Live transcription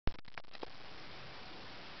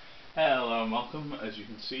Hello and welcome. As you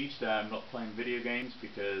can see, today I'm not playing video games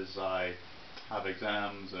because I have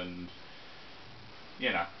exams and,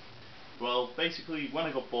 you know. Well, basically, when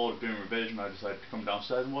I got bored of doing revision, I decided to come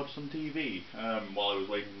downstairs and watch some TV. While I was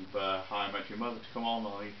waiting for How I Met Your Mother to come on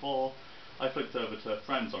E4, I flicked over to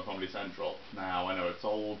Friends on Comedy Central. Now, I know it's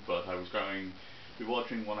old, but I was going to be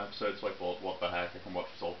watching one episode, so I thought, what the heck, I can watch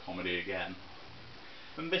this old comedy again.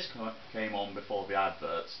 And this came on before the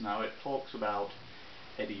adverts. Now, it talks about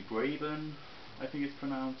Eddie Braben, I think it's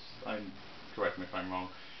pronounced, correct me if I'm wrong,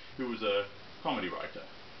 who was a comedy writer.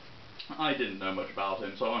 I didn't know much about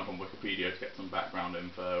him, so I went on Wikipedia to get some background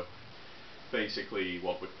info. Basically,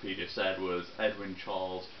 what Wikipedia said was Edwin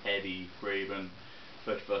Charles Eddie Braben,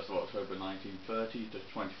 31st of October 1930 to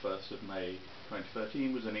 21st of May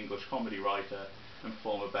 2013, was an English comedy writer and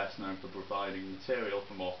performer best known for providing material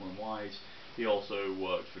for Morecambe and Wise. He also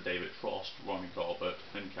worked for David Frost, Ronnie Corbett,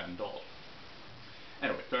 and Ken Dodd.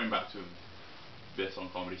 Anyway, going back to this on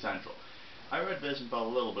Comedy Central. I read this and felt a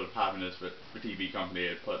little bit of happiness that the TV company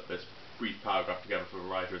had put this brief paragraph together for the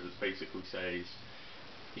writer that basically says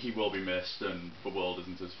he will be missed and the world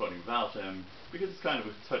isn't as funny without him, because it's kind of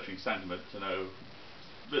a touching sentiment to know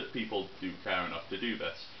that people do care enough to do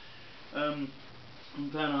this.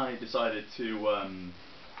 Then I decided to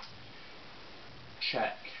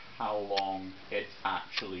check how long it's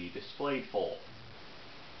actually displayed for.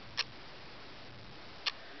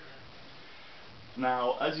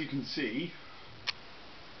 Now, as you can see,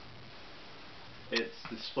 it's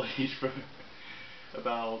displayed for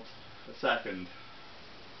about a second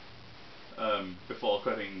before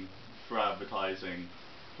cutting for advertising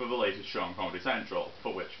for the latest show on Comedy Central,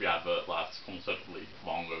 for which the advert lasts considerably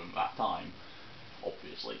longer than that time,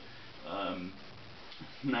 obviously.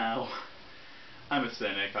 Now, I'm a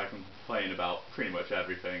cynic, I complain about pretty much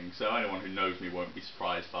everything, so anyone who knows me won't be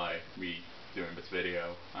surprised by me doing this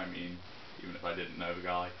video. I mean, even if I didn't know the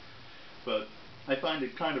guy. But I find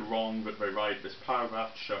it kind of wrong that they write this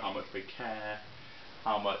paragraph to show how much they care,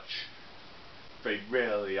 how much they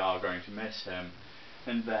really are going to miss him,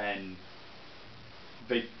 and then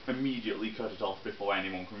they immediately cut it off before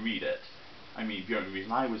anyone can read it. I mean, the only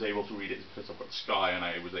reason I was able to read it is because I've got Sky and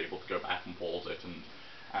I was able to go back and pause it and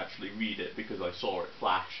actually read it because I saw it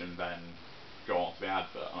flash and then go on to the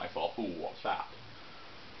advert and I thought, ooh, what's that?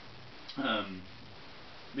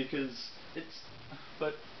 Because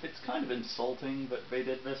it's kind of insulting that they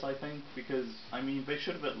did this, I think, because, I mean, they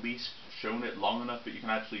should have at least shown it long enough that you can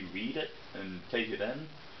actually read it and take it in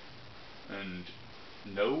and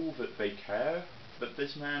know that they care that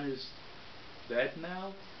this man is dead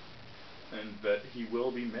now and that he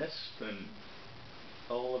will be missed and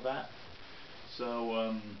all of that.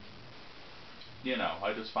 So, you know,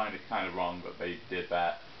 I just find it kind of wrong that they did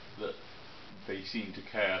that they seem to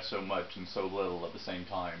care so much and so little at the same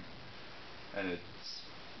time, and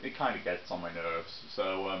it kind of gets on my nerves.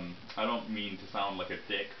 So I don't mean to sound like a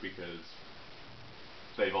dick because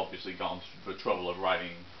they've obviously gone through the trouble of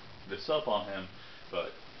writing this up on him,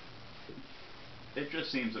 but it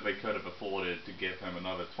just seems that they could have afforded to give him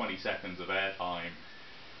another 20 seconds of airtime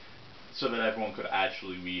so that everyone could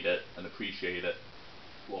actually read it and appreciate it,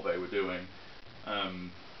 what they were doing.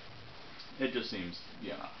 It just seems, you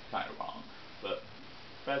know, kind of wrong. But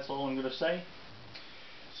that's all I'm going to say.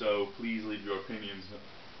 So please leave your opinions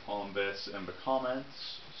on this in the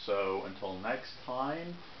comments. So until next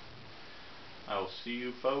time, I will see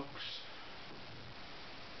you folks.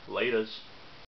 Laters.